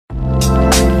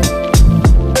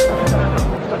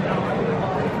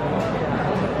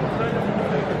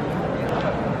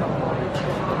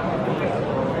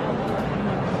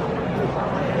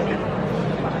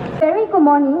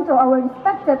morning to our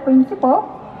respected principal,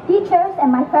 teachers,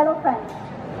 and my fellow friends.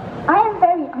 I am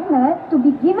very honored to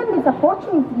be given this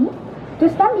opportunity to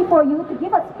stand before you to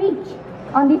give a speech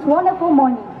on this wonderful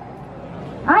morning.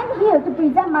 I'm here to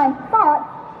present my thoughts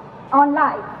on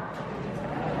life.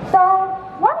 So,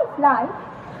 what is life?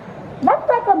 That's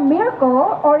like a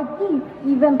miracle or a gift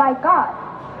given by God.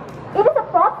 It is a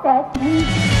process we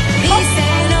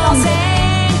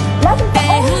life is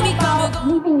all about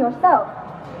living yourself.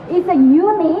 It's a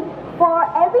unique for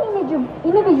every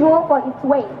individual for its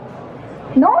way.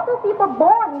 No two people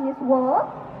born in this world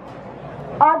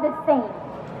are the same.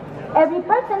 Every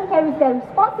person carries their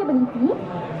responsibility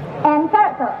and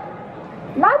character.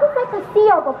 Life is like a sea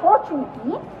of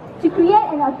opportunity to create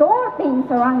and adore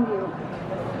things around you.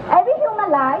 Every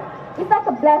human life is like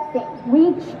a blessing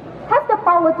which has the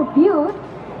power to build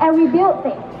and rebuild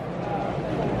things.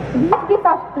 This gives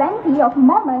us plenty of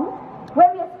moments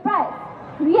where we express,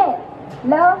 create,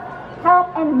 love, help,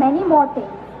 and many more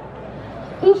things.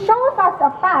 It shows us a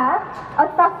path of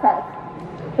success.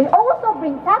 It also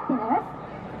brings happiness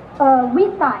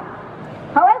with time.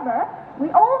 However, we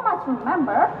all must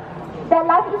remember that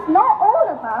life is not all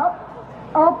about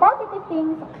positive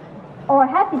things or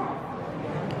happiness.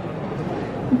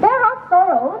 There are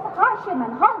sorrows, hardship,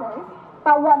 and horrors,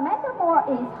 but what matters more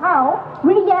is how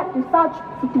we react to such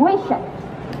situations.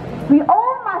 We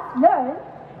all must learn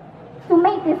to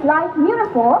make this life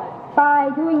beautiful by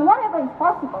doing whatever is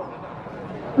possible.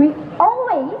 We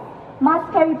always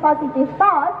must carry positive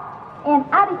thoughts and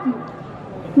attitudes.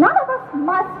 None of us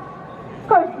must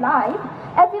curse life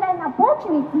as it is an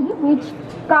opportunity which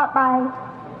got by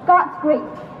God's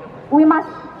grace. We must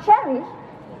cherish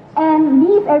and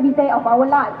live every day of our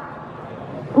life.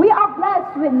 We are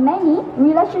blessed with many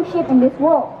relationships in this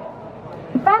world.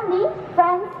 Family,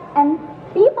 friends, and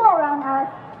people around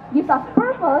us gives us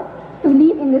purpose to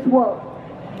live in this world.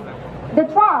 The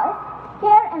trust,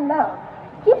 care, and love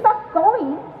keeps us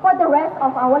going for the rest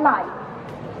of our life.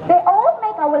 They all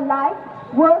make our life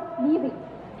worth living.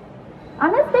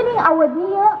 Understanding our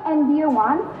near and dear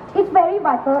ones is very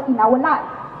vital in our life.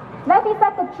 Life is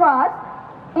like a trust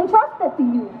entrusted to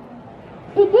you.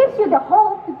 It gives you the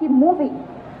hope to keep moving.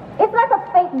 It's like a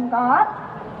faith in God,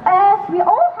 as we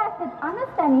all have the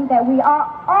understanding that we are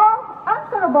all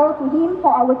answerable to Him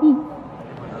for our deeds.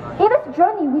 It is a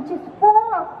journey which is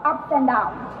full of ups and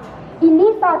downs. It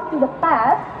leads us to the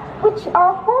path which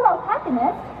are full of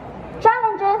happiness,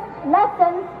 challenges,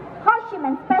 lessons, hardship,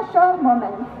 and special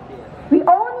moments. We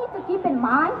all need to keep in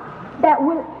mind that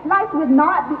life will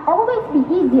not always be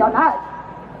easy on us.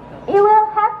 It will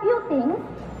have few things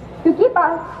to keep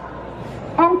us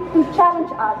and to challenge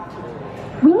us.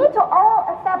 We need to all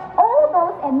accept all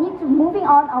those and need to moving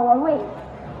on our way.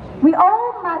 We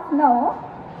all must know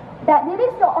that it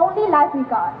is the only life we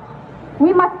got.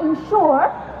 We must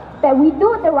ensure that we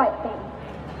do the right thing.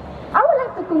 I would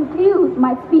like to conclude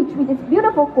my speech with this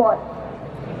beautiful quote.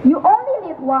 You only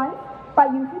live once, but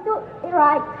if you do it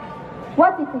right,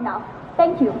 what is enough?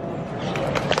 Thank you.